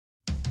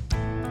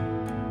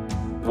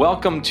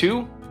Welcome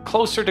to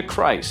Closer to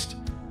Christ,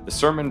 the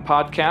sermon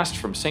podcast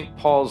from St.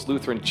 Paul's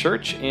Lutheran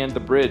Church and The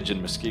Bridge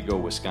in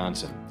Muskego,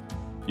 Wisconsin.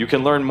 You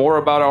can learn more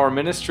about our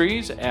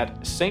ministries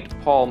at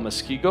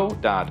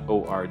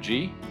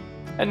stpaulmuskego.org.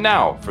 And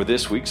now for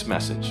this week's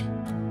message.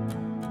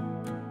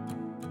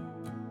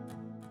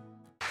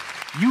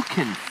 You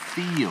can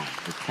feel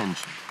the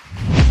tension.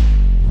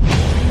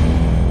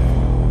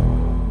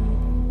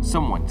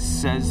 Someone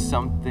says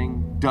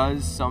something,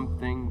 does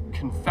something,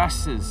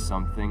 confesses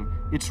something.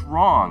 It's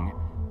wrong.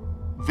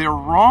 They're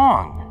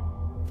wrong.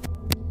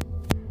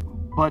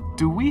 But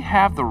do we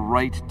have the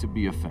right to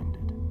be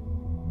offended?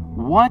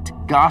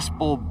 What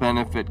gospel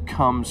benefit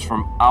comes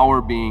from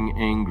our being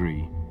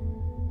angry?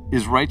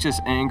 Is righteous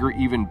anger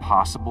even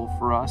possible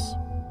for us?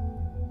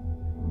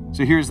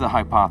 So here's the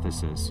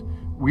hypothesis.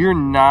 We're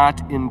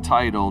not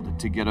entitled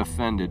to get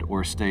offended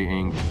or stay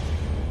angry.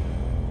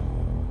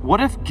 What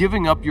if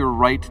giving up your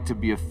right to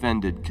be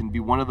offended can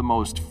be one of the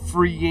most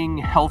freeing,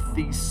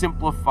 healthy,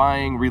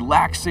 simplifying,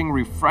 relaxing,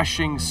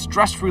 refreshing,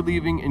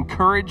 stress-relieving,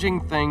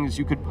 encouraging things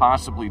you could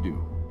possibly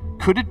do?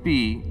 Could it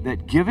be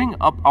that giving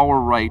up our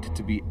right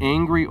to be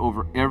angry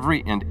over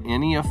every and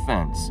any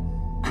offense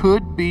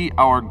could be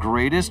our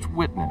greatest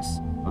witness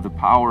of the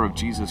power of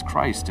Jesus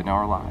Christ in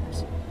our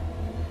lives?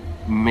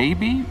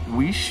 Maybe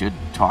we should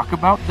talk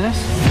about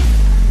this?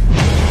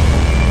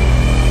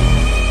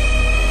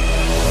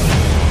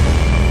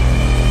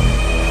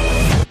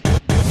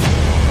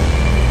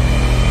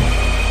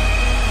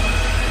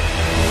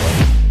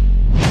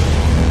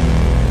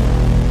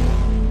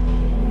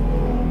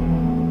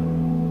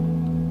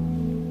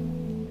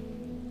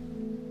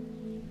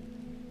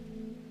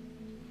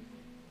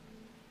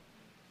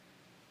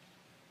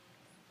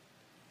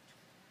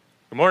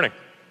 Good morning.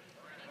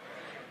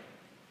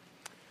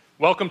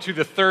 Welcome to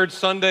the third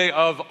Sunday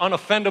of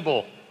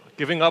Unoffendable,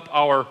 giving up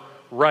our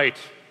right.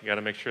 You got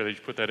to make sure that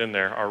you put that in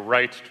there, our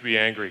right to be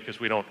angry, because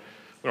we don't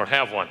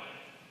have one.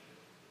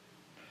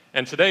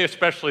 And today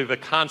especially the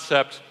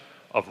concept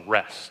of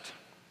rest.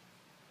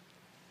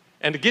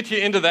 And to get you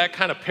into that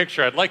kind of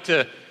picture, I'd like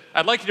to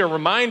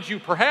remind you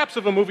perhaps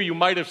of a movie you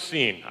might have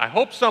seen. I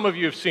hope some of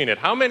you have seen it.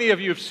 How many of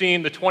you have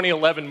seen the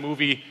 2011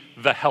 movie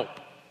The Help?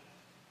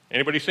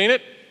 Anybody seen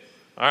it?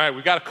 All right,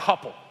 we got a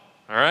couple,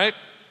 all right?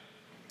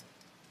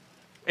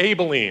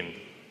 Abilene,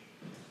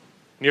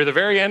 near the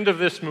very end of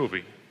this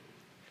movie,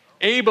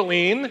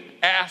 Abilene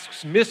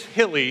asks Miss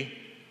Hilly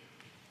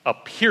a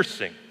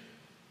piercing,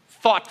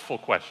 thoughtful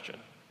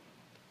question.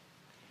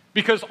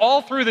 Because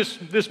all through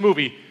this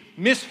movie,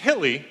 Miss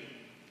Hilly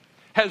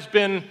has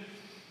been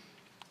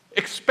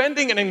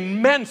expending an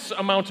immense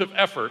amount of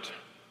effort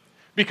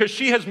because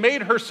she has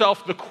made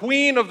herself the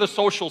queen of the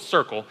social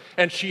circle,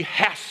 and she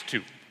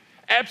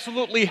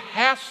absolutely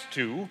has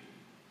to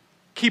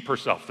keep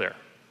herself there.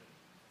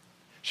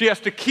 She has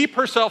to keep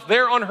herself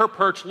there on her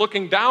perch,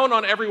 looking down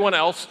on everyone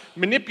else,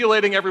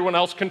 manipulating everyone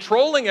else,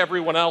 controlling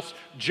everyone else,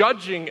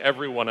 judging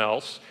everyone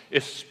else,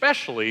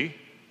 especially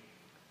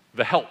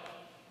the help.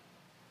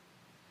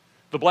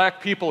 The black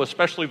people,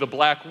 especially the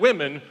black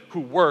women who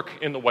work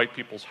in the white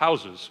people's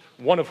houses,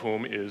 one of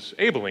whom is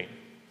Abilene.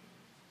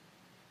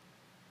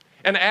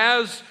 And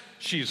as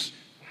she's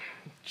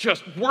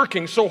just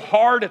working so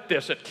hard at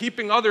this, at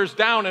keeping others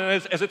down, and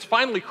as it's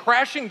finally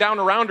crashing down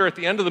around her at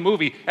the end of the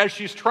movie, as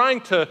she's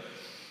trying to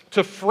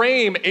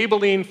frame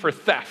Abilene for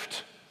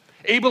theft,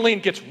 Abilene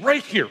gets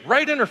right here,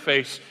 right in her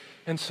face,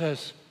 and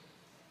says,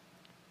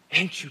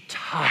 "Ain't you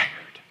tired?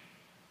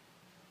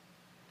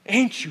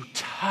 Ain't you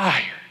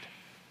tired,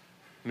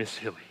 Miss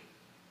Hilly?"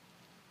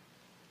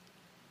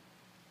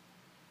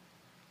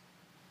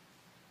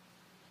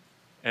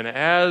 And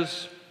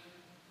as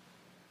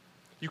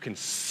you can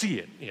see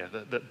it,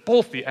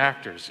 both the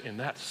actors in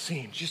that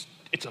scene,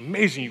 it's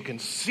amazing. You can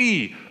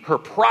see her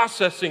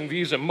processing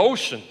these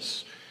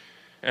emotions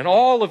and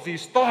all of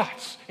these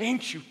thoughts.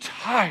 Ain't you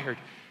tired?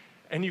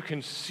 And you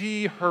can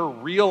see her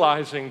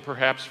realizing,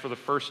 perhaps for the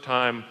first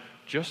time,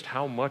 just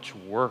how much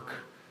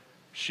work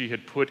she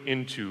had put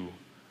into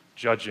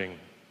judging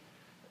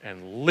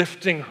and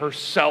lifting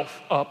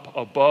herself up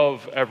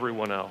above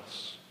everyone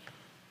else.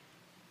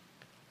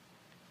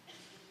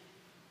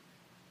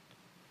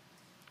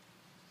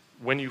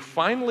 When you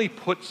finally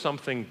put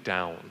something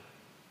down,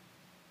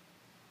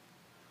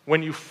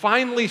 when you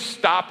finally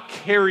stop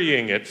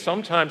carrying it,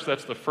 sometimes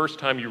that's the first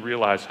time you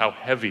realize how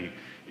heavy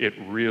it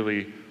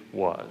really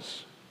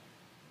was.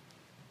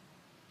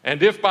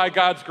 And if by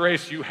God's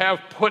grace you have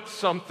put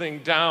something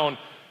down,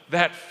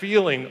 that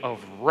feeling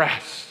of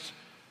rest,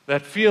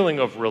 that feeling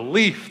of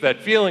relief, that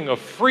feeling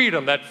of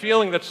freedom, that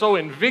feeling that's so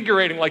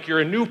invigorating, like you're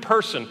a new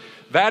person,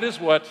 that is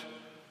what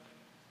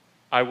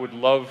I would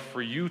love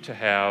for you to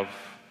have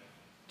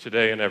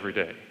today and every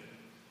day.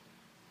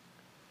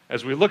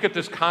 As we look at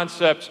this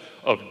concept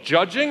of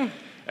judging,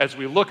 as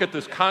we look at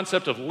this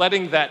concept of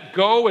letting that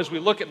go, as we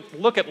look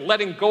at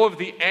letting go of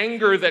the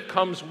anger that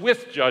comes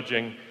with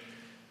judging,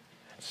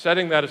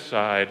 setting that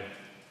aside,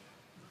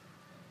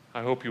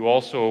 I hope you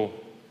also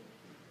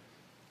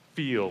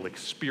feel,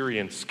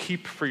 experience,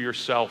 keep for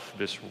yourself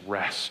this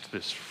rest,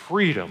 this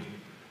freedom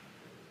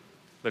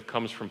that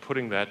comes from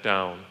putting that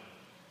down,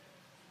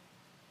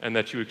 and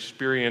that you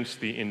experience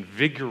the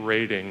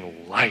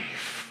invigorating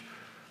life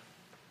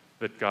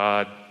that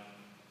God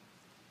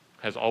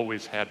has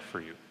always had for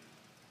you.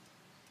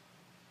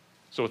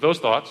 So with those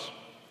thoughts,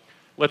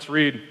 let's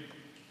read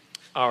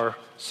our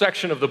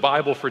section of the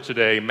Bible for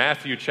today,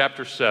 Matthew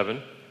chapter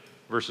 7,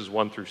 verses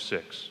 1 through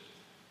 6.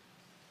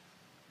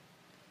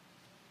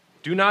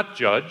 Do not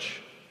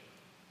judge,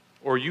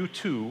 or you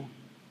too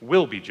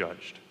will be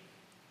judged.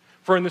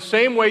 For in the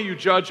same way you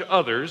judge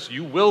others,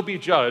 you will be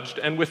judged,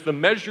 and with the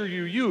measure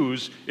you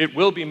use, it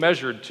will be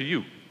measured to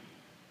you.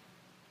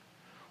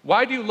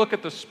 Why do you look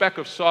at the speck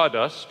of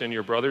sawdust in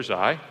your brother's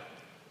eye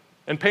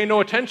and pay no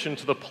attention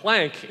to the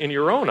plank in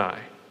your own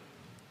eye?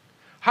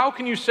 How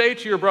can you say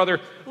to your brother,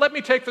 let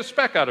me take the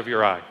speck out of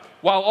your eye,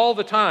 while all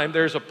the time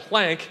there's a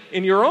plank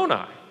in your own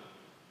eye?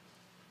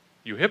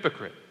 You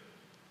hypocrite.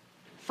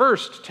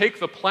 First, take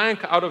the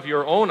plank out of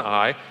your own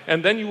eye,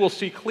 and then you will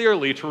see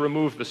clearly to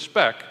remove the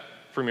speck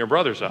from your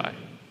brother's eye.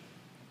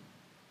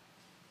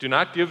 Do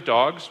not give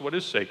dogs what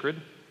is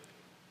sacred.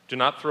 Do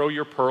not throw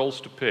your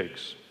pearls to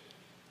pigs.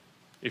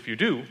 If you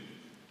do,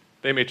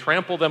 they may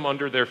trample them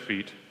under their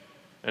feet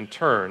and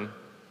turn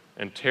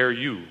and tear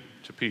you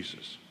to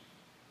pieces.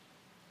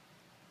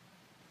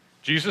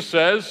 Jesus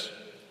says,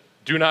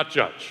 do not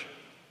judge.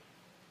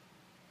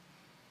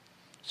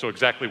 So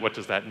exactly what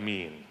does that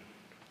mean?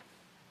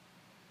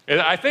 And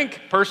I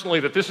think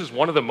personally that this is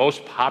one of the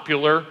most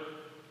popular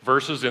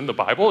verses in the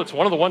Bible. It's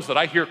one of the ones that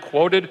I hear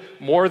quoted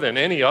more than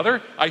any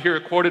other. I hear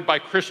it quoted by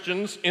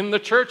Christians in the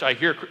church. I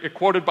hear it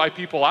quoted by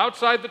people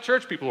outside the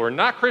church, people who are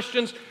not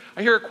Christians.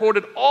 I hear it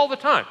quoted all the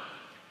time.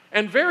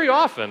 And very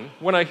often,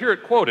 when I hear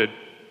it quoted,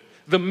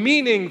 the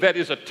meaning that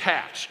is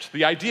attached,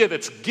 the idea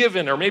that's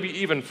given or maybe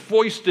even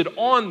foisted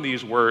on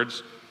these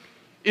words,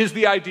 is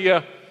the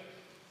idea,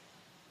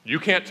 you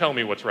can't tell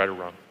me what's right or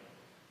wrong.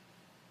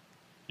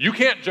 You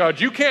can't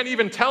judge. You can't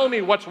even tell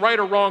me what's right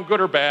or wrong,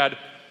 good or bad.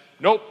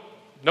 Nope,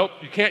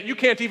 you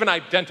can't even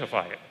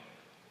identify it.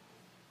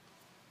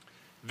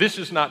 This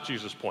is not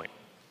Jesus' point.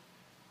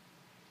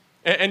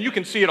 And you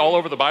can see it all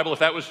over the Bible. If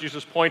that was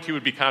Jesus' point, he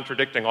would be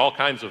contradicting all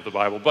kinds of the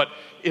Bible. But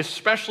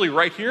especially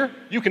right here,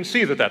 you can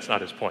see that that's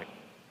not his point.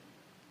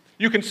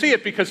 You can see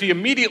it because he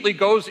immediately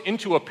goes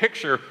into a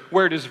picture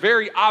where it is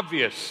very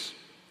obvious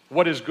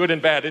what is good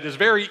and bad. It is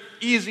very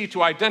easy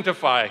to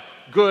identify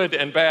good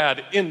and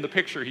bad in the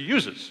picture he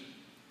uses.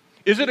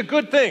 Is it a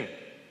good thing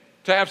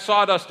to have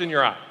sawdust in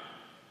your eye?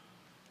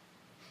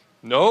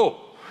 No,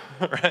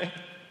 right?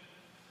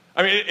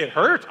 I mean, it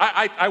hurts.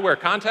 I wear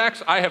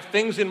contacts. I have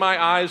things in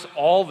my eyes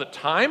all the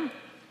time.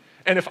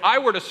 And if I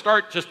were to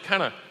start just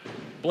kind of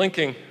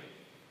blinking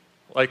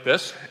like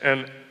this,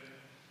 and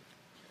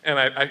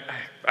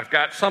I've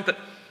got something,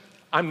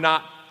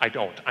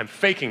 I'm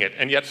faking it.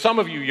 And yet some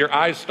of you, your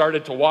eyes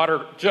started to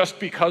water just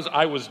because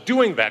I was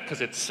doing that,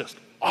 because it's just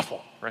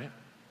awful, right?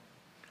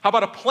 How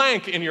about a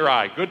plank in your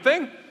eye? Good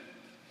thing?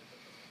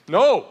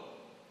 No.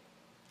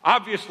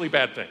 Obviously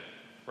bad thing,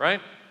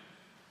 right?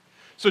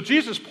 So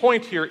Jesus'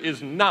 point here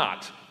is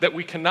not that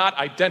we cannot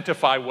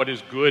identify what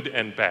is good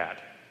and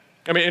bad.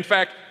 I mean, in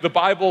fact, the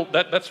Bible,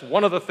 that's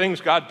one of the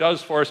things God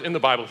does for us in the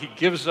Bible. He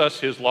gives us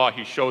his law.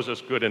 He shows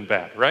us good and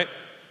bad, right?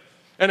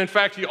 And in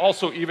fact, he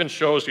also even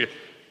shows you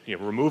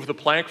remove the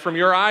plank from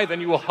your eye,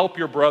 then you will help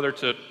your brother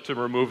to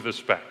remove the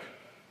speck.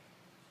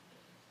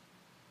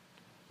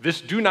 This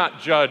do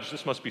not judge,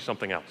 this must be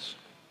something else.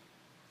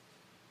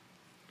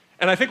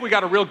 And I think we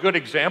got a real good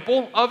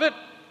example of it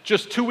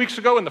just 2 weeks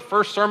ago in the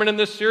first sermon in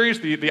this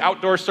series, the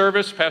outdoor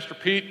service. Pastor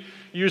Pete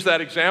used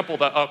that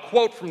example, a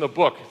quote from the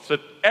book. It said,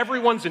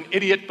 everyone's an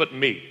idiot but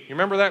me. You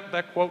remember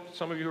that quote,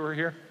 some of you who were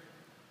here?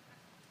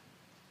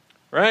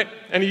 Right?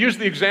 And he used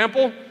the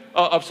example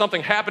of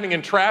something happening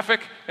in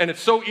traffic, and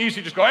it's so easy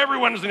to just go,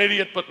 everyone's an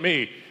idiot but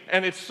me.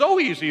 And it's so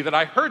easy that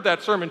I heard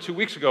that sermon 2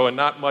 weeks ago, and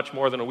not much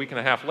more than a week and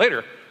a half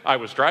later, I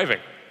was driving.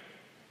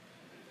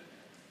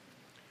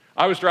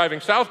 I was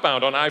driving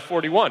southbound on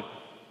I-41.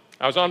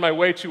 I was on my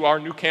way to our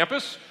new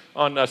campus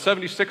on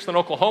 76th in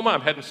Oklahoma.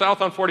 I'm heading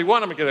south on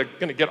 41. I'm going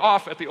to get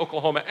off at the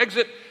Oklahoma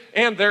exit,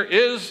 and there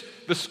is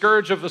the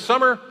scourge of the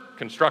summer,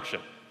 construction,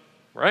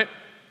 right?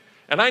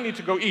 And I need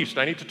to go east.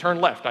 I need to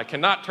turn left. I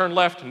cannot turn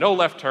left, no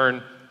left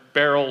turn,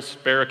 barrels,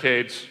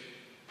 barricades,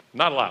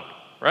 not allowed,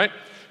 right?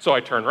 So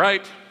I turn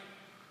right,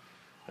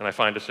 and I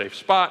find a safe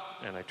spot,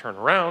 and I turn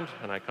around,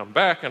 and I come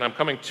back, and I'm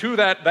coming to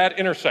that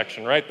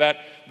intersection, right? That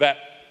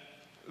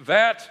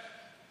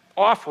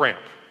off-ramp,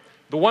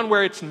 the one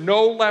where it's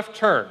no left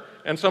turn,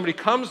 and somebody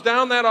comes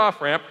down that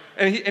off-ramp,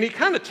 and he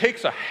kind of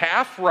takes a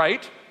half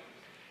right,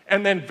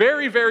 and then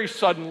very, very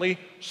suddenly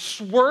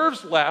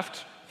swerves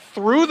left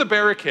through the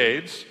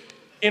barricades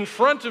in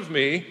front of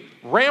me,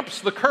 ramps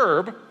the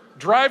curb,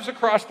 drives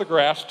across the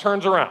grass,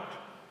 turns around.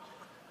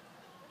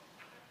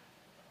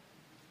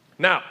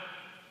 Now,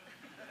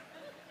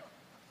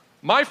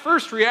 my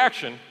first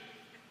reaction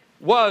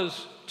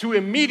was to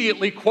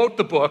immediately quote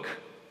the book,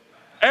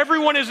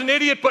 everyone is an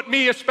idiot but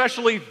me,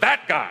 especially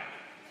that guy,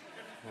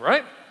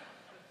 right?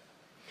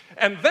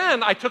 And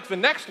then I took the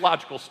next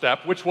logical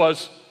step, which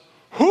was,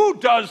 who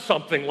does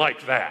something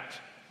like that?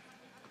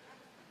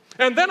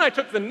 And then I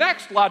took the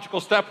next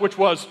logical step, which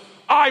was,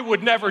 I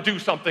would never do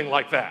something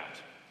like that.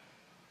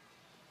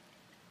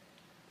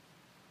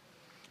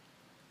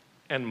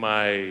 And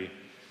my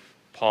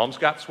palms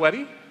got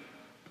sweaty,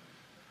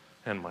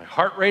 and my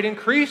heart rate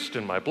increased,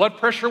 and my blood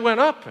pressure went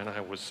up, and I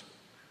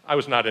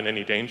was not in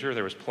any danger.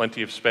 There was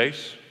plenty of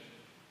space.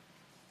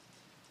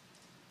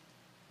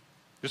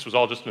 This was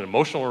all just an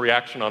emotional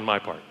reaction on my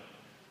part.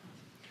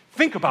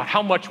 Think about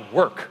how much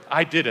work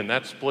I did in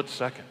that split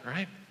second,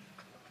 right?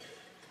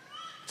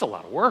 It's a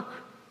lot of work.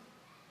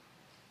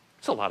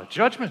 It's a lot of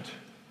judgment.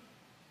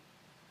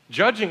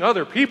 Judging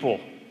other people,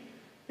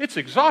 it's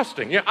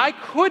exhausting. Yeah, I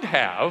could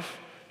have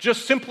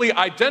just simply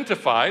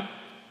identified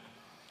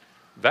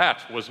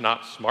that was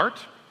not smart,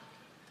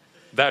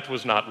 that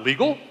was not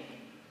legal,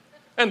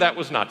 and that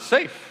was not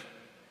safe.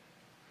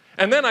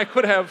 And then I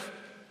could have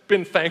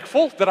been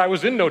thankful that I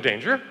was in no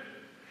danger,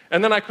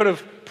 and then I could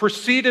have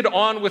proceeded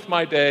on with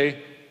my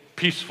day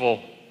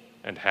peaceful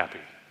and happy.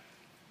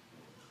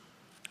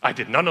 I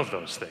did none of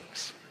those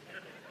things,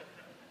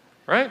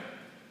 right?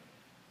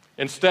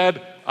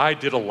 Instead, I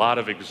did a lot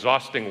of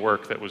exhausting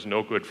work that was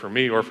no good for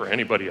me or for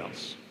anybody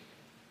else.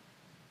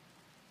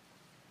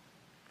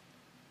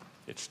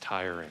 It's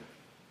tiring.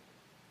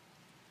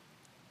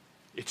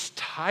 It's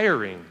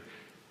tiring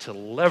to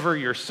lever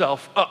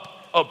yourself up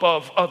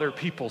above other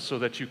people so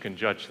that you can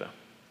judge them.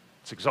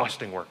 It's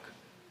exhausting work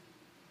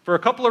for a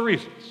couple of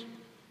reasons,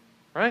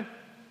 right?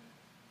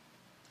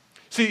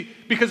 See,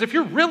 because if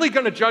you're really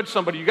going to judge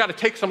somebody, you got to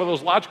take some of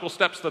those logical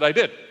steps that I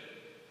did.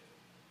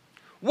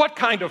 What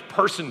kind of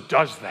person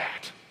does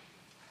that?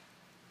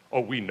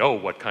 Oh, we know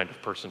what kind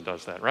of person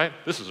does that, right?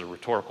 This is a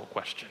rhetorical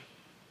question.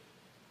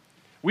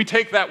 We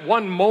take that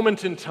one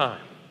moment in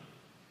time,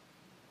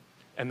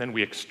 and then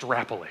we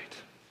extrapolate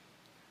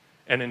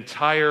an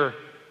entire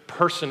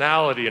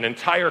personality, an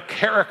entire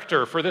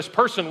character for this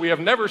person we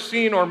have never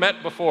seen or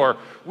met before.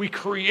 We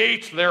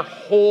create their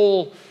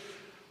whole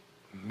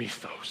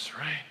mythos,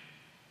 right?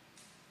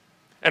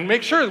 And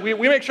make sure we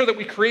make sure that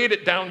we create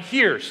it down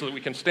here so that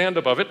we can stand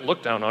above it,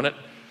 look down on it,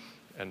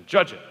 and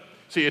judge it.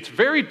 See, it's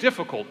very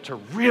difficult to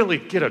really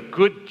get a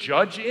good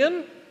judge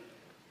in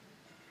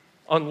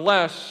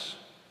unless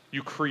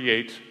you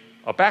create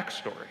a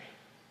backstory.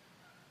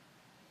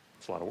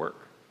 It's a lot of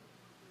work.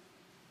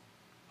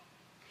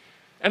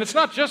 And it's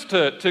not just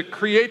to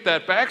create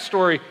that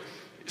backstory.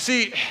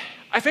 See,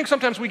 I think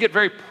sometimes we get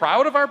very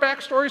proud of our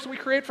backstories that we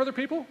create for other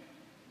people,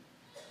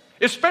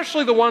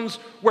 especially the ones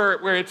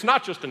where it's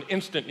not just an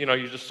instant,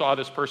 you just saw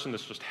this person,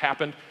 this just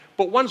happened,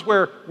 but ones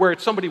where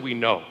it's somebody we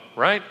know,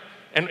 right?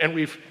 And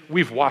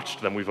we've watched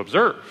them, we've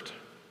observed.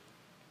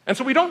 And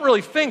so we don't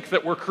really think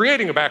that we're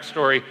creating a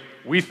backstory.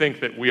 We think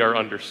that we are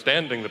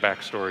understanding the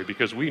backstory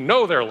because we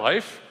know their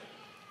life,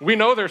 we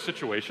know their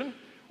situation,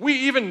 we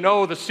even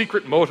know the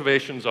secret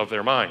motivations of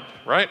their mind,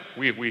 right?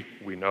 We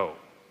know.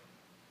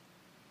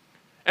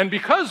 And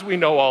because we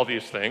know all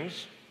these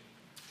things,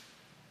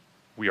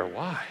 we are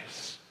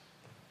wise.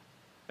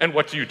 And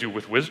what do you do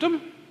with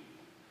wisdom?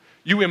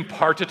 You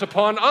impart it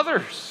upon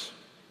others.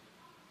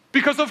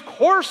 Because of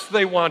course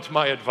they want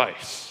my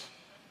advice.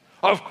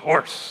 Of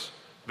course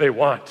they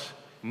want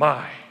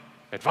my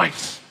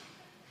advice.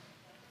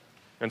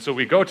 And so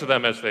we go to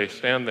them as they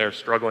stand there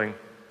struggling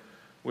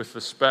with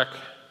the speck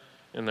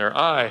in their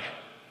eye,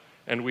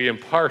 and we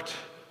impart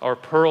our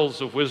pearls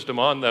of wisdom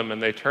on them,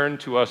 and they turn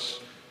to us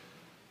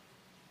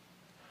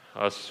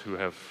who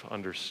have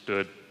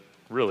understood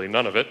really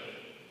none of it,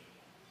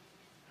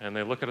 and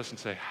they look at us and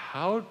say,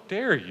 "How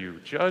dare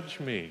you judge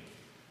me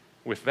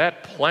with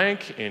that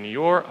plank in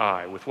your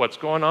eye, with what's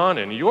going on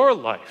in your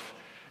life?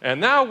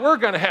 And now we're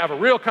going to have a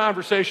real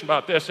conversation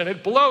about this," and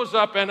it blows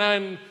up, and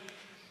then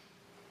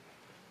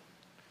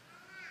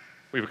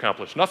we've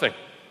accomplished nothing.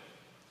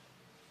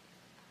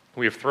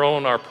 We have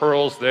thrown our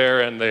pearls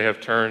there, and they have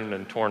turned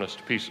and torn us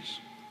to pieces.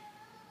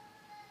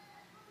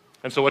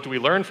 And so what do we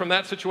learn from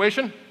that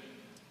situation?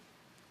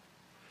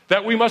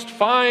 That we must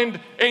find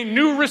a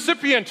new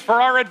recipient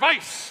for our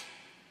advice.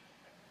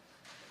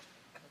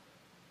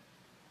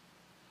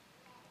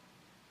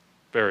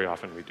 Very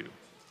often we do.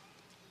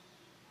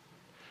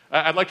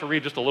 I'd like to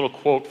read just a little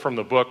quote from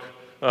the book,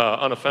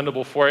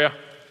 Unoffendable, for you,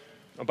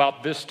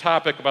 about this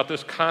topic, about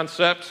this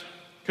concept,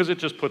 because it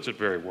just puts it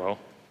very well.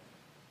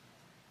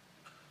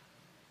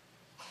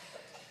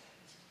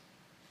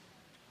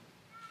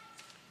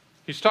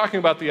 He's talking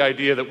about the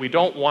idea that we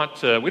don't want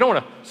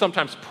to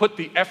sometimes put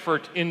the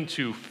effort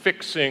into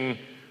fixing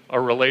a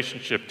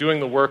relationship, doing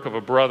the work of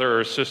a brother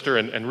or a sister,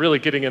 and really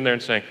getting in there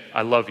and saying,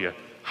 "I love you.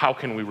 How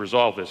can we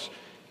resolve this?"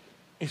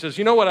 He says,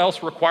 you know what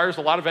else requires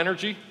a lot of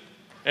energy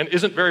and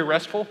isn't very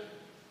restful?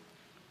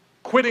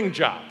 Quitting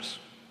jobs,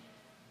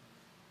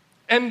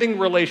 ending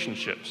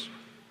relationships,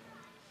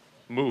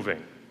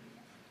 moving.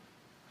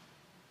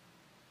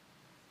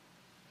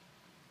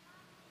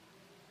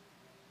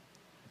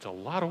 It's a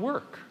lot of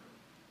work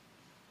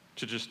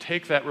to just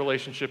take that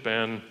relationship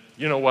and,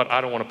 you know what, I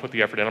don't want to put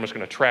the effort in, I'm just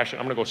going to trash it,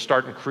 I'm going to go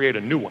start and create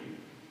a new one.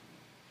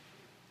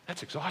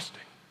 That's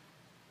exhausting.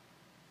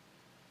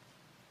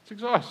 It's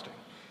exhausting.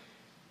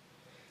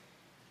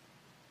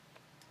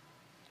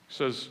 He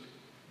says,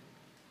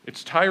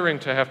 it's tiring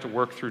to have to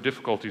work through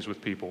difficulties with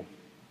people,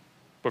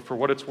 but for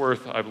what it's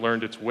worth, I've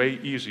learned it's way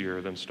easier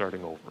than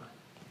starting over.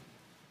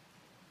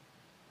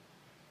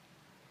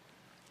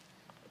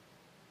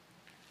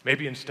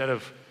 Maybe instead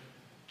of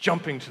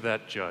jumping to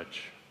that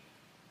judge,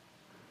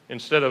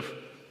 instead of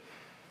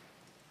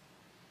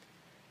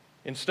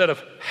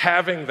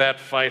having that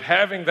fight,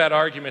 having that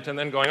argument, and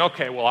then going,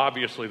 okay, well,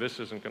 obviously this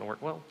isn't going to work.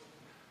 Well,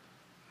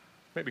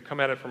 maybe come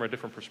at it from a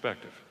different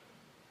perspective.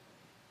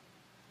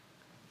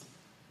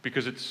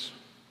 Because it's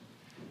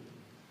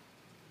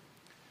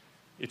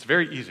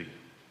very easy.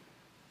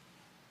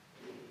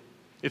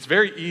 It's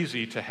very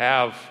easy to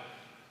have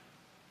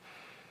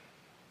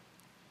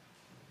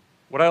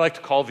what I like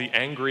to call the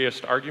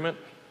angriest argument.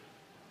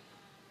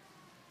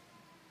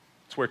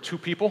 It's where two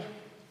people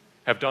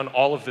have done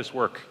all of this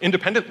work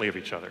independently of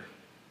each other.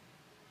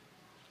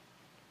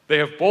 They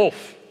have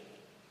both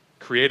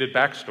created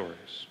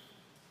backstories.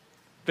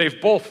 They've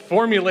both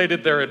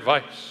formulated their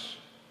advice.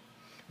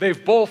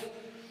 They've both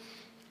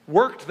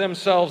worked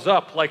themselves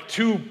up like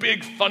two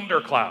big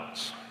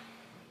thunderclouds.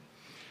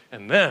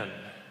 And then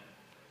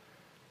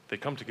they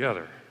come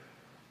together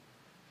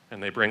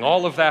and they bring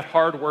all of that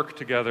hard work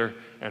together,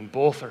 and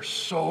both are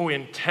so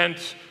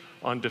intent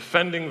on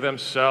defending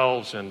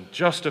themselves and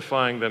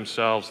justifying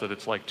themselves that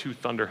it's like two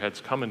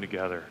thunderheads coming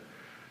together.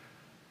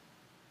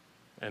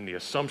 And the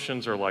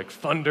assumptions are like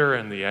thunder,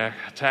 and the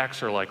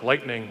attacks are like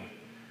lightning,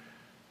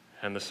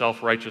 and the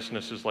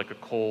self-righteousness is like a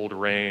cold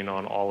rain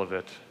on all of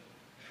it.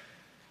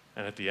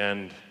 And at the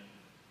end,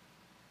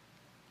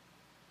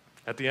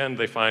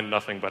 they find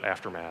nothing but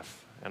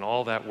aftermath, and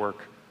all that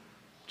work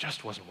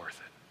just wasn't worth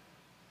it.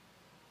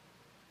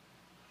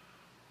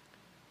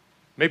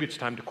 Maybe it's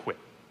time to quit.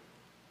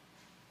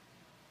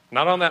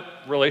 Not on that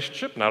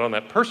relationship, not on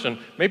that person.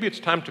 Maybe it's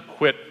time to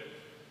quit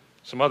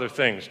some other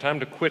things,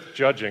 time to quit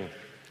judging.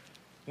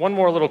 One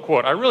more little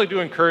quote. I really do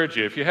encourage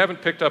you, if you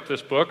haven't picked up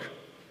this book,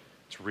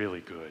 it's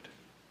really good.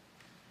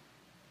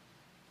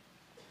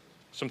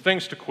 Some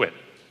things to quit.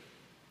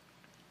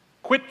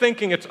 Quit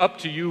thinking it's up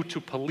to you to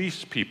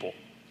police people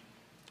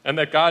and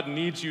that God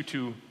needs you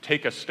to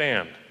take a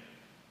stand.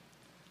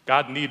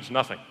 God needs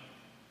nothing.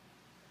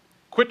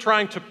 Quit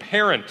trying to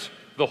parent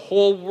the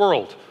whole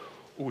world.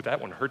 Ooh,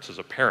 that one hurts as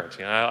a parent.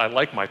 You know, I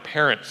like my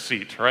parent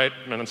seat, right?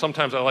 And then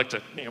sometimes I like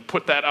to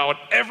put that out.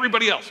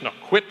 Everybody else. No,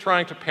 quit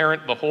trying to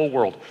parent the whole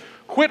world.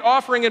 Quit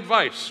offering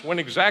advice when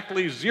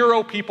exactly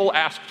 0 people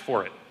asked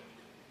for it.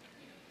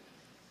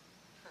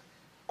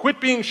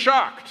 Quit being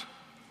shocked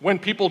when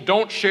people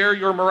don't share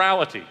your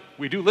morality.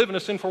 We do live in a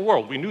sinful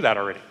world. We knew that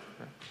already.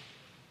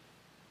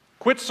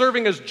 Quit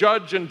serving as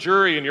judge and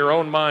jury in your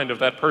own mind of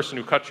that person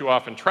who cut you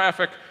off in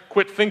traffic.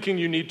 Quit thinking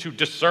you need to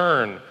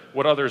discern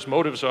what others'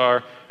 motives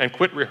are, and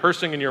quit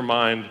rehearsing in your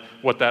mind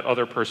what that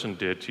other person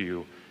did to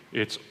you.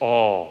 It's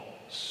all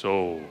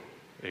so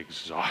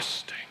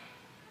exhausting.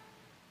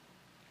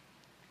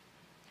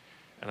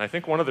 And I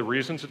think one of the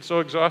reasons it's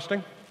so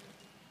exhausting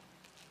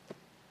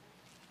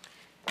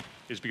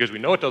is because we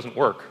know it doesn't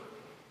work.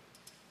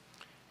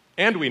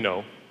 And we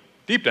know,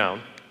 deep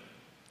down,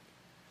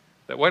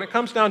 that when it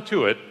comes down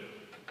to it,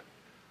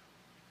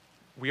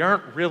 we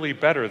aren't really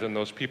better than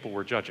those people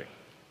we're judging.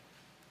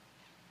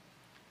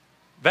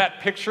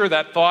 That picture,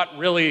 that thought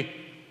really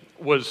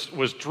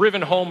was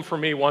driven home for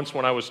me once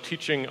when I was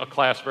teaching a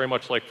class very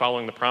much like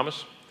Following the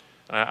Promise.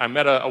 I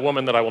met a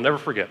woman that I will never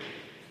forget.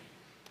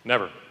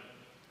 Never.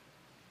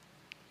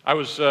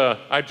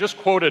 I just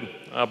quoted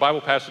a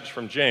Bible passage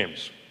from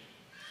James.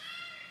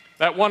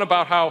 That one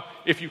about how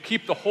if you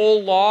keep the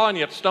whole law and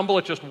yet stumble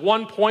at just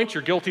one point,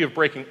 you're guilty of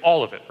breaking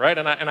all of it, right?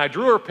 And I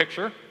drew her a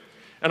picture,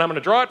 and I'm going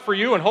to draw it for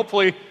you, and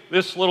hopefully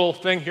this little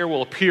thing here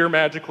will appear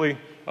magically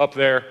up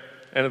there,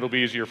 and it'll be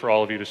easier for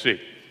all of you to see.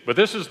 But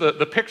this is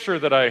the picture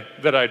that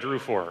I drew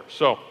for her.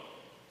 So,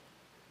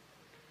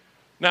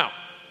 now,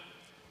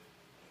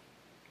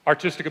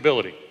 artistic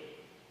ability.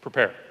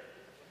 Prepare.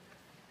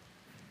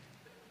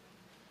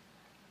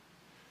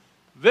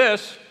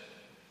 This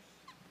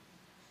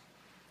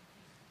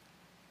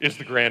is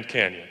the Grand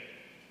Canyon.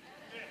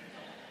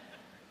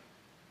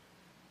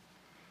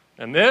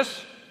 And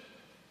this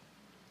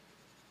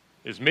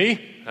is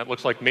me. That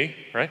looks like me,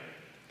 right?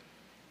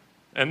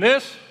 And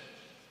this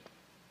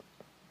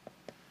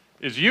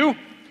is you.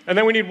 And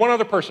then we need one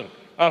other person.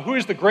 Who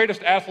is the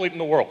greatest athlete in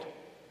the world?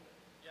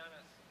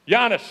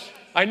 Giannis.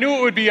 I knew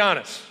it would be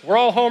Giannis. We're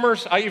all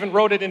homers. I even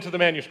wrote it into the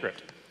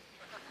manuscript.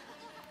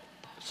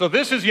 So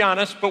this is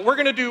Giannis, but we're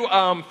going to do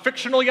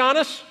fictional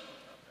Giannis.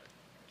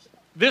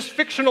 This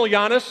fictional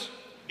Giannis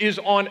is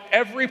on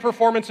every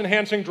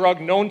performance-enhancing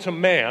drug known to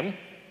man,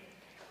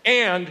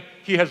 and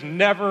he has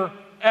never,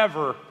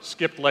 ever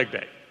skipped leg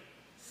day.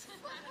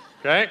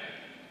 Okay?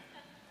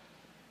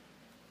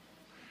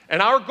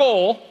 And our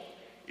goal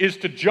is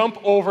to jump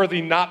over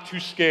the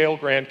not-to-scale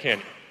Grand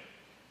Canyon.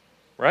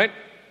 Right?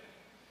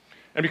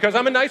 And because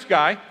I'm a nice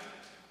guy,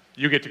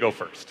 you get to go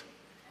first.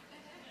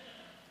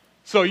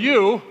 So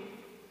you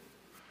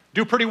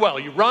Do pretty well.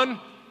 You run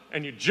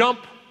and you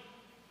jump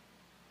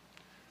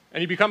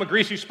and you become a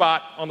greasy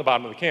spot on the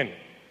bottom of the canyon.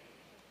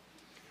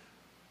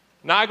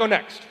 Now I go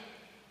next.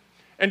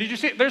 And did you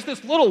see, there's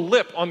this little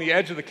lip on the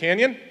edge of the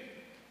canyon.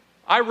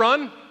 I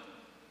run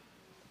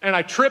and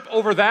I trip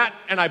over that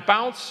and I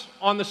bounce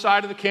on the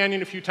side of the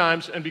canyon a few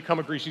times and become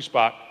a greasy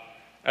spot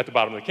at the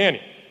bottom of the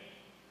canyon.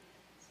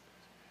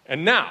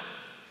 And now,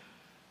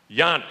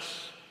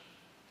 Giannis,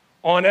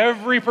 on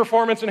every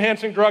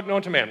performance-enhancing drug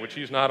known to man, which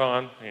he's not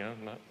on,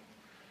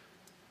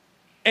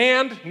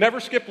 and never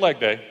skipped leg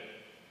day,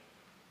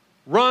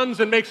 runs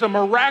and makes a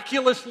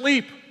miraculous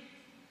leap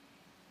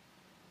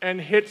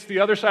and hits the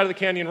other side of the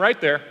canyon right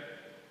there,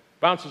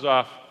 bounces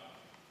off,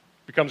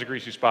 becomes a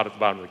greasy spot at the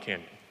bottom of the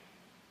canyon.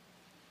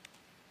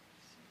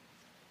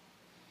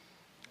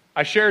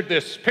 I shared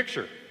this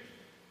picture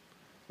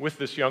with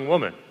this young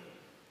woman,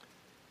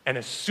 and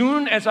as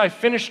soon as I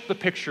finished the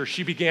picture,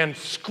 she began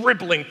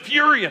scribbling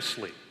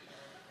furiously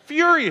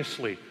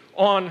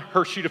on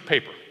her sheet of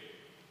paper.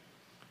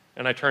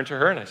 And I turned to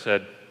her and I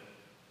said,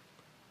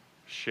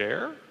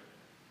 "Share?"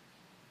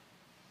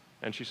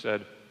 And she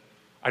said,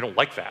 "I don't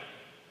like that."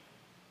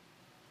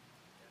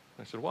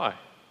 I said, "Why?"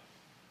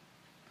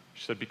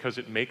 She said, "Because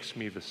it makes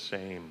me the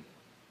same.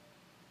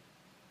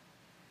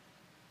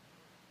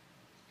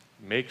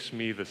 Makes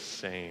me the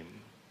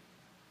same."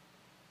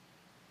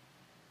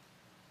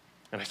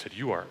 And I said,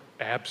 "You are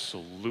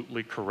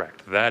absolutely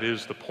correct. That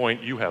is the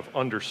point. You have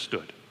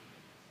understood."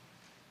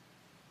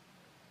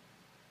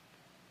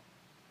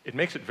 It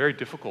makes it very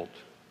difficult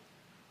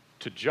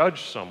to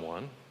judge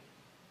someone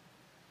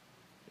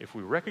if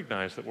we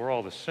recognize that we're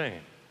all the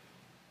same.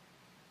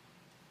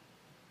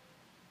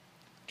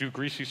 Do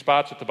greasy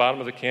spots at the bottom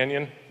of the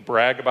canyon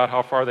brag about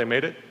how far they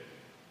made it?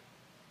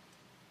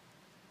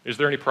 Is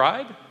there any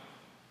pride?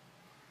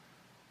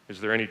 Is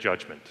there any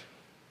judgment?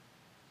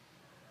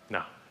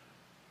 No.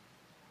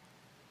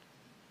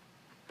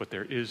 But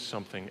there is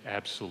something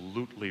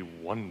absolutely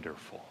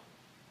wonderful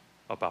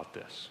about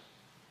this.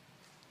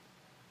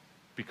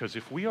 Because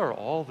if we are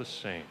all the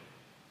same,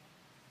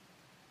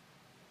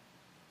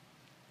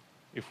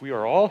 if we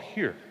are all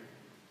here,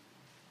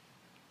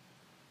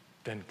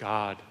 then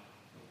God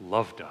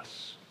loved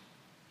us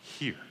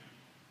here.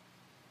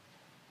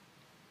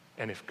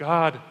 And if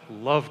God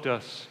loved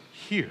us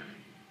here,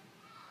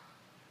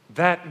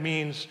 that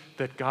means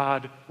that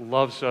God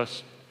loves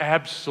us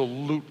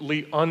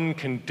absolutely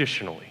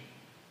unconditionally.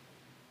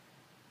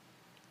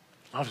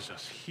 Loves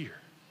us here.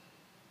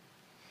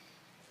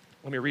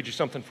 Let me read you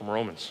something from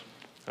Romans,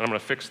 and I'm going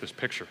to fix this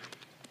picture.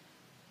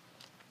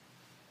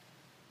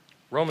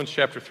 Romans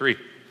chapter 3.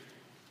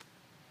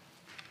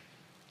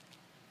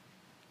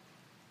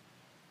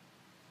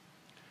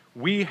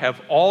 We have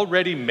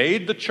already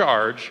made the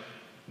charge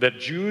that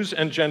Jews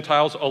and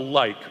Gentiles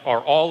alike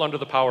are all under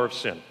the power of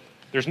sin.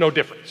 There's no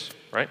difference,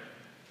 right?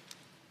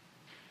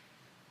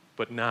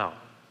 But now,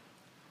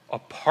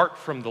 apart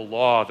from the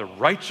law, the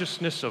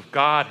righteousness of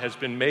God has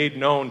been made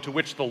known, to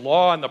which the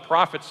law and the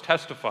prophets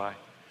testify.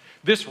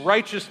 This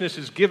righteousness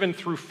is given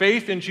through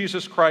faith in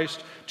Jesus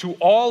Christ to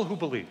all who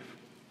believe.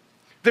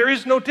 There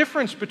is no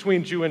difference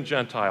between Jew and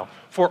Gentile,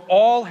 for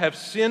all have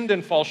sinned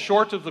and fall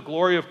short of the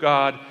glory of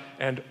God,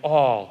 and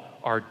all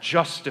are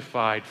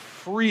justified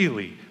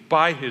freely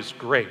by His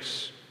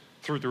grace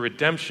through the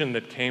redemption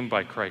that came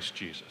by Christ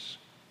Jesus.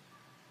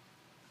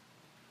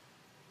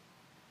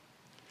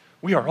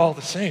 We are all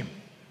the same.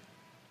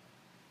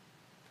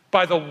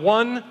 By the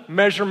one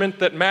measurement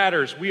that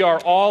matters, we are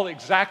all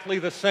exactly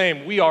the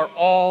same. We are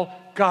all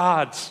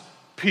God's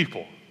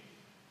people.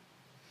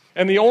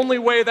 And the only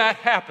way that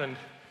happened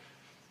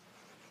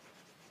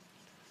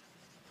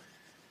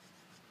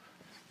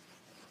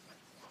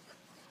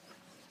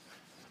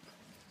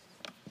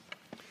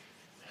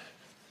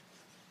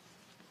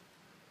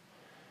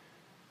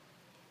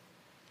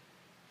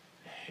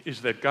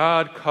is that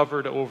God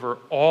covered over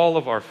all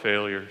of our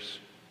failures,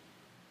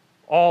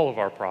 all of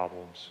our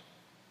problems,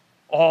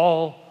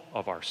 all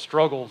of our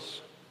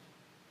struggles,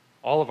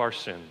 all of our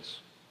sins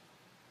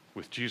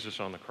with Jesus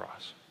on the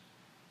cross.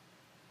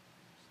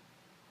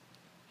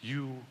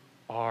 You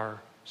are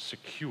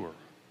secure.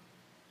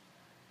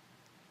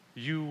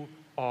 You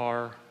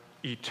are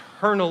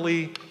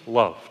eternally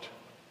loved.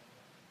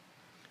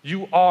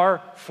 You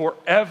are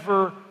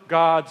forever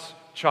God's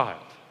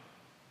child.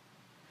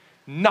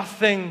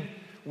 Nothing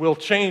will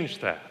change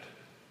that.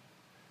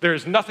 There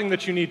is nothing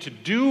that you need to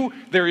do.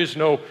 There is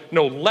no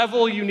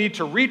level you need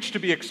to reach to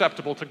be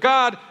acceptable to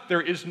God. There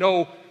is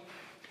no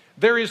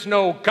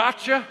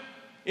gotcha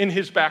in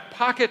His back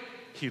pocket.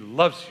 He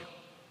loves you.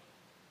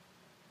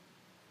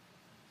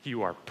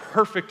 You are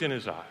perfect in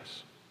His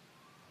eyes.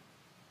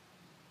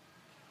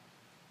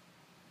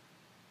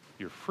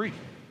 You're free.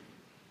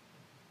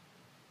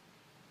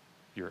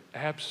 You're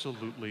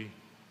absolutely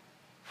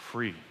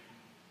free.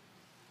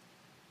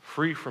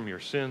 Free from your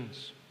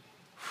sins,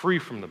 free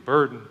from the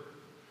burden,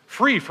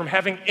 free from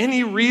having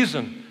any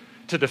reason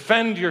to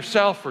defend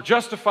yourself or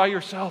justify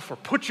yourself or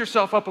put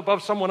yourself up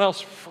above someone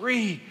else,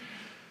 free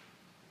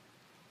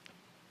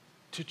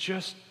to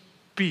just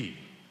be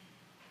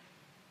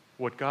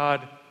what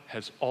God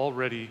has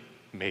already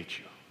made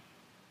you.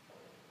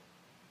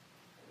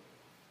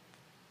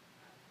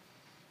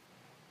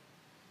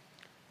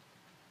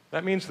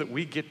 That means that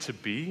we get to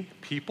be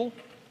people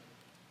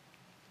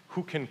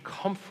who can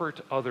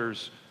comfort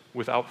others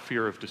without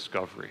fear of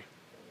discovery.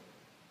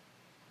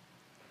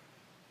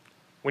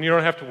 When you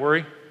don't have to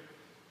worry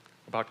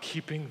about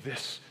keeping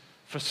this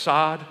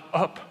facade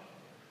up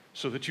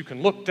so that you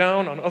can look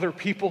down on other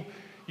people,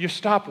 you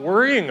stop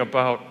worrying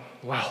about,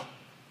 well,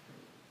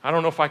 I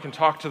don't know if I can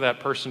talk to that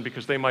person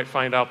because they might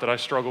find out that I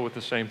struggle with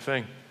the same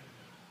thing.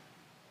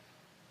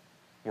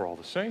 We're all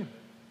the same.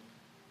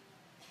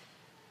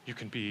 You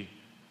can be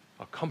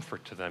a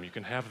comfort to them. You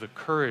can have the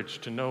courage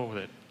to know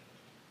that,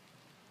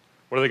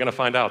 what are they going to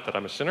find out? That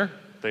I'm a sinner?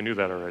 They knew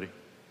that already.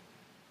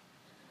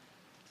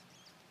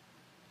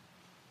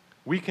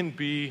 We can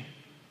be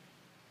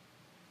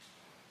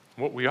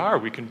what we are.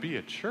 We can be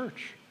a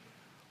church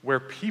where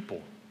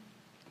people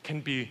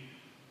can be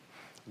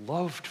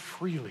loved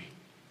freely.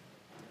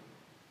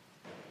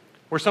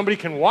 Where somebody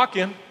can walk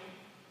in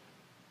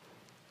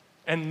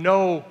and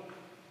know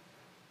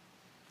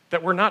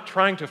that we're not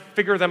trying to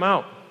figure them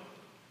out.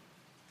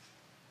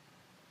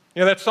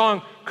 You know that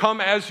song,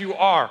 Come As You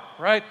Are,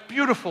 right?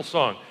 Beautiful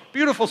song,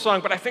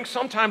 but I think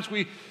sometimes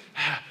we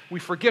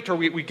forget, or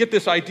we get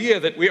this idea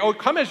that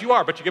come as you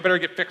are, but you better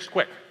get fixed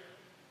quick.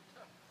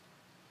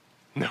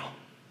 No,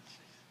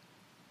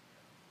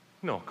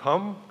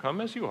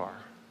 come as you are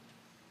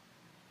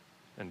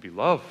and be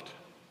loved.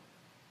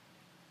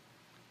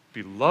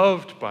 Be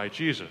loved by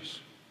Jesus.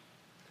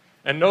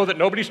 And know that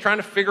nobody's trying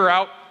to figure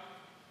out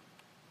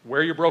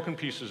where your broken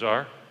pieces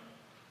are.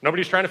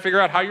 Nobody's trying to figure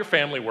out how your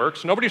family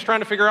works. Nobody's trying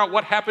to figure out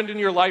what happened in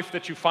your life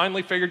that you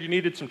finally figured you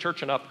needed some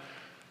churching up.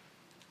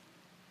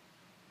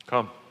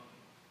 Come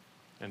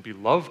and be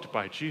loved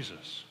by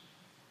Jesus.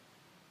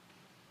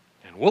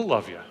 And we'll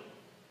love you.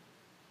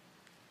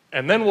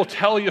 And then we'll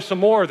tell you some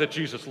more that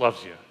Jesus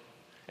loves you.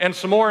 And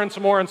some more and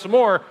some more and some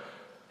more.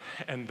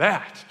 And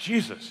that,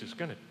 Jesus, it's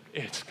going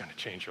to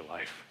change your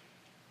life.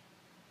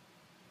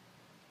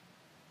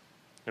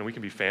 And we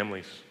can be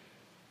families.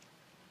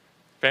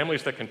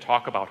 Families that can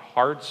talk about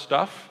hard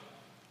stuff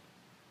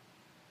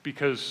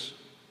because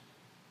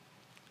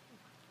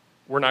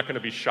we're not going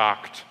to be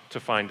shocked to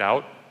find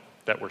out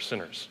that we're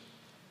sinners.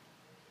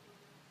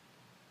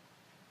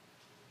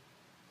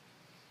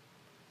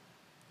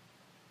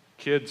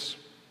 Kids,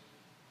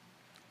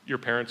 your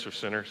parents are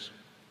sinners.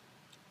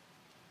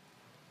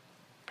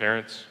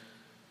 Parents,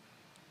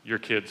 your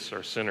kids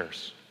are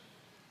sinners.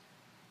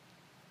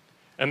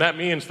 And that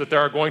means that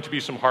there are going to be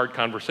some hard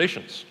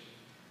conversations.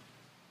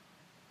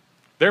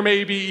 There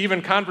may be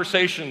even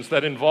conversations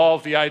that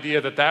involve the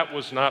idea that that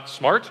was not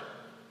smart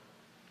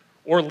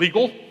or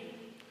legal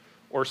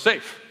or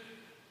safe.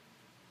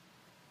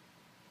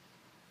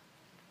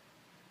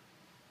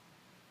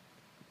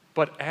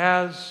 But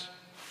as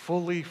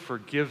fully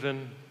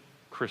forgiven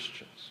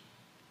Christians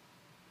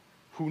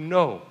who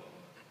know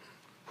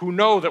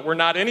that we're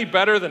not any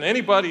better than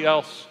anybody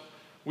else,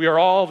 we are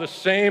all the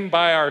same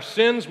by our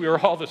sins, we are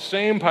all the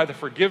same by the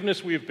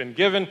forgiveness we have been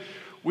given,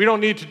 we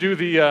don't need to do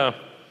the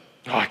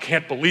oh, I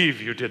can't believe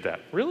you did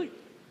that. Really?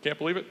 Can't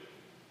believe it?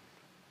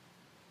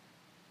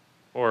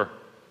 Or,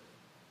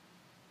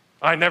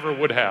 I never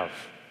would have.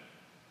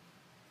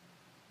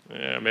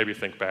 Maybe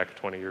think back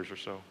 20 years or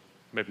so.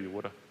 Maybe you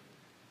would have.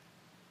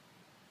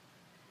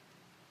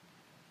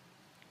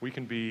 We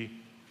can be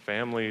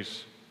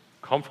families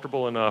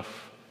comfortable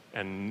enough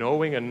and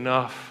knowing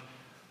enough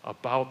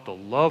about the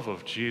love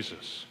of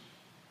Jesus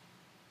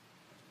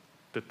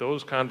that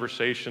those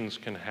conversations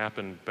can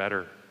happen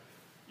better,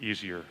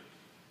 easier,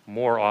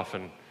 more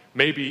often,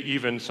 maybe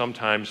even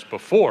sometimes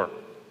before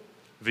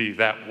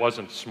that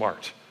wasn't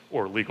smart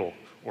or legal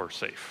or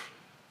safe.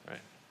 Right?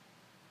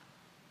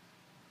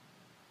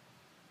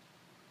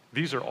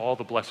 These are all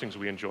the blessings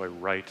we enjoy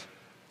right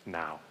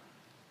now.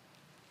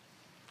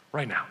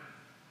 Right now.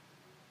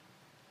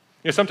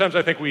 You know, sometimes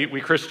I think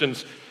we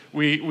Christians,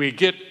 we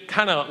get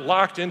kind of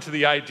locked into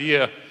the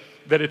idea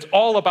that it's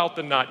all about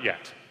the not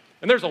yet.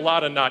 And there's a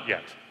lot of not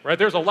yet, right?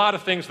 There's a lot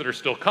of things that are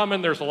still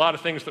coming. There's a lot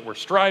of things that we're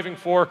striving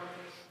for.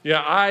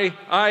 Yeah,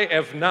 I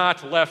have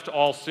not left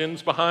all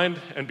sins behind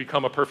and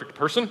become a perfect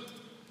person.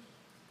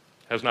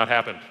 Has not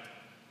happened.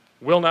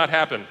 Will not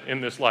happen in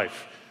this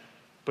life.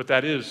 But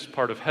that is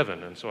part of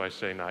heaven, and so I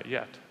say not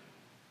yet.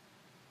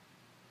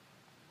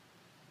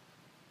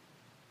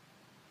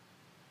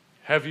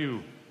 Have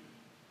you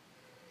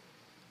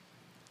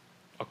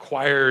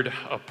acquired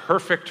a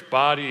perfect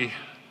body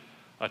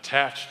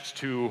attached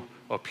to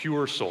a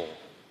pure soul?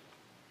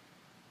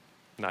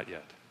 Not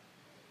yet.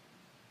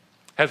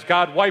 Has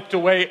God wiped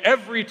away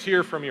every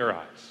tear from your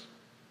eyes?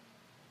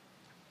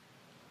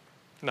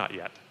 Not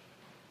yet.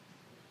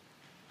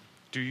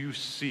 Do you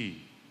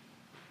see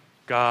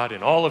God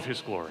in all of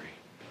his glory?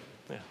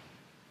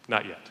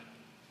 Not yet.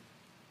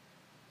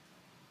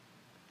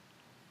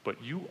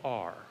 But you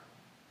are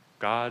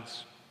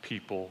God's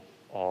people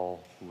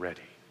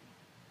already.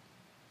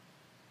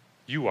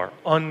 You are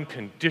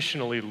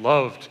unconditionally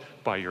loved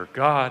by your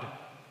God.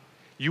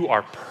 You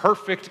are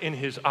perfect in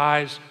his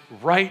eyes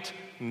right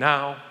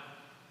now.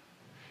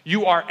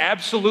 You are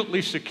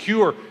absolutely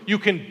secure. You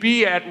can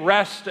be at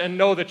rest and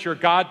know that your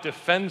God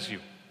defends you,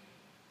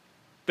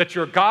 that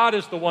your God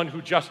is the one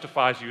who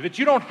justifies you, that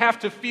you don't have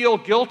to feel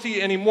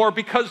guilty anymore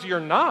because you're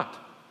not.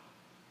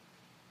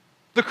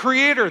 The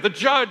Creator, the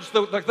Judge,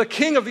 the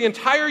King of the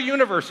entire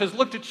universe has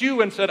looked at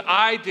you and said,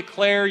 I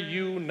declare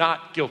you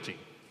not guilty,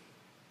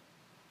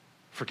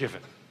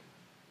 forgiven,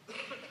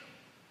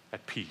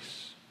 at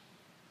peace,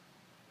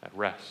 at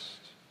rest.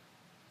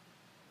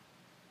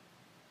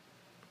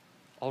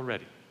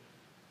 Already,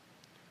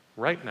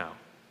 right now.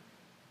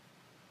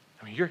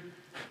 I mean,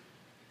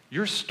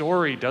 your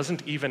story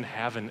doesn't even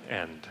have an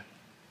end.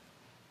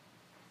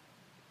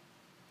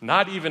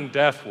 Not even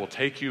death will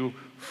take you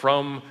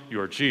from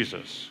your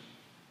Jesus.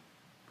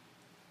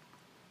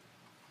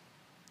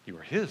 You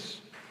are his.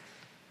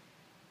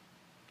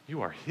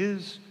 You are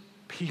his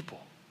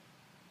people,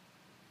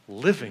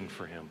 living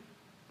for him,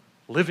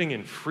 living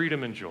in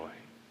freedom and joy.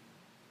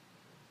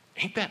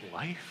 Ain't that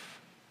life?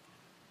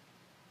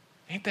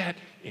 Ain't that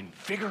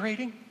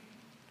invigorating?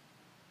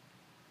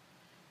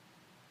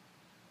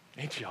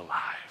 Ain't you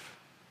alive?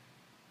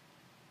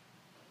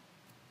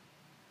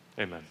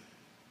 Amen.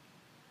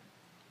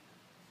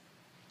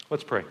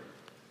 Let's pray.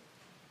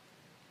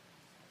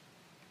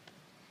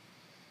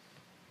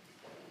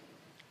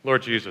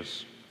 Lord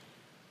Jesus,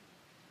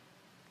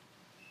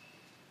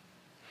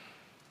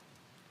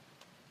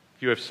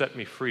 you have set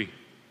me free.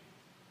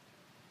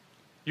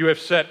 You have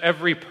set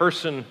every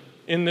person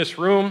in this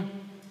room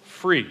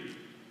free.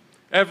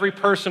 Every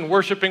person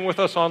worshiping with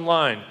us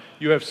online,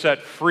 you have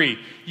set free.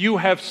 You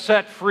have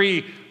set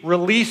free,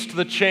 released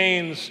the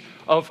chains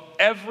of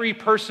every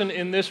person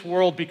in this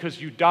world because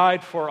you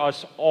died for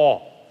us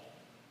all.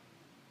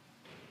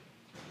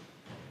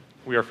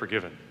 We are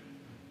forgiven,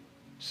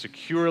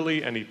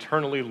 securely and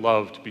eternally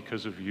loved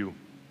because of you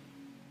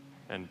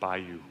and by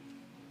you.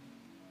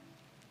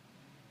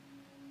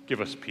 Give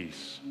us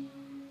peace.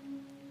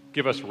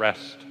 Give us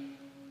rest.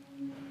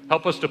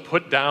 Help us to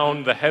put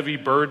down the heavy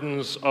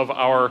burdens of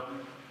our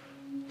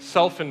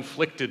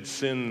self-inflicted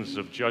sins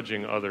of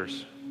judging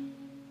others.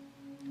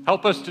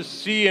 Help us to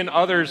see in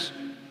others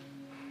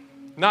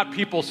not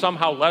people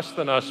somehow less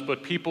than us,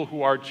 but people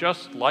who are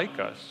just like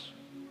us.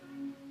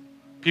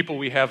 People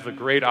we have the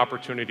great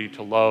opportunity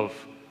to love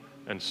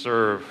and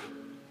serve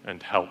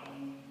and help.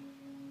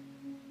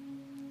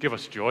 Give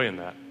us joy in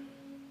that.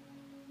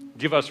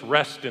 Give us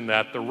rest in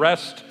that, the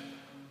rest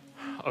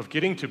of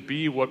getting to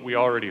be what we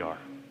already are.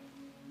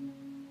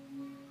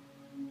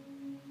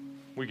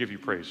 We give you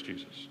praise,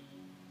 Jesus.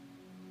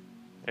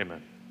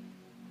 Amen.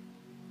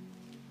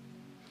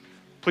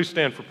 Please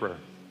stand for prayer.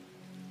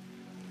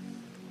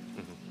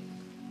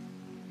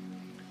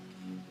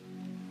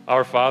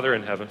 Our Father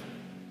in heaven,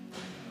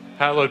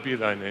 hallowed be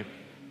thy name.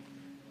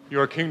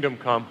 Your kingdom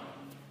come,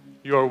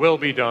 your will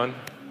be done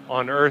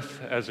on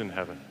earth as in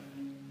heaven.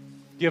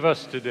 Give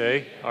us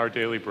today our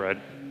daily bread.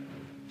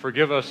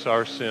 Forgive us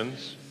our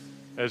sins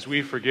as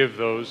we forgive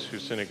those who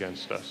sin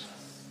against us.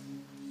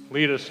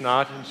 Lead us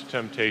not into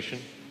temptation,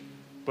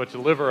 but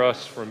deliver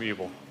us from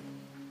evil.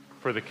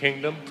 For the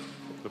kingdom,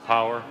 the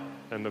power,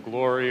 and the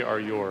glory are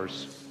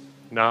yours,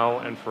 now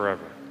and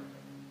forever.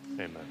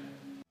 Amen.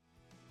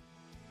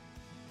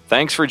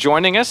 Thanks for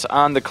joining us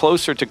on the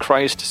Closer to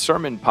Christ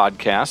Sermon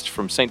Podcast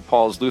from St.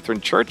 Paul's Lutheran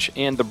Church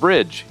and The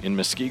Bridge in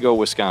Muskego,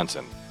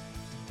 Wisconsin.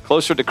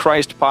 Closer to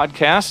Christ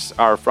podcasts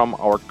are from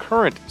our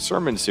current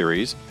sermon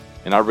series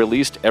and are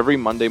released every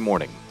Monday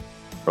morning.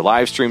 For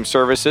live stream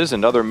services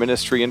and other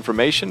ministry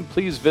information,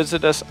 please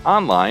visit us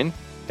online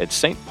at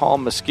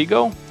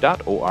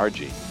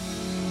stpaulmuskego.org.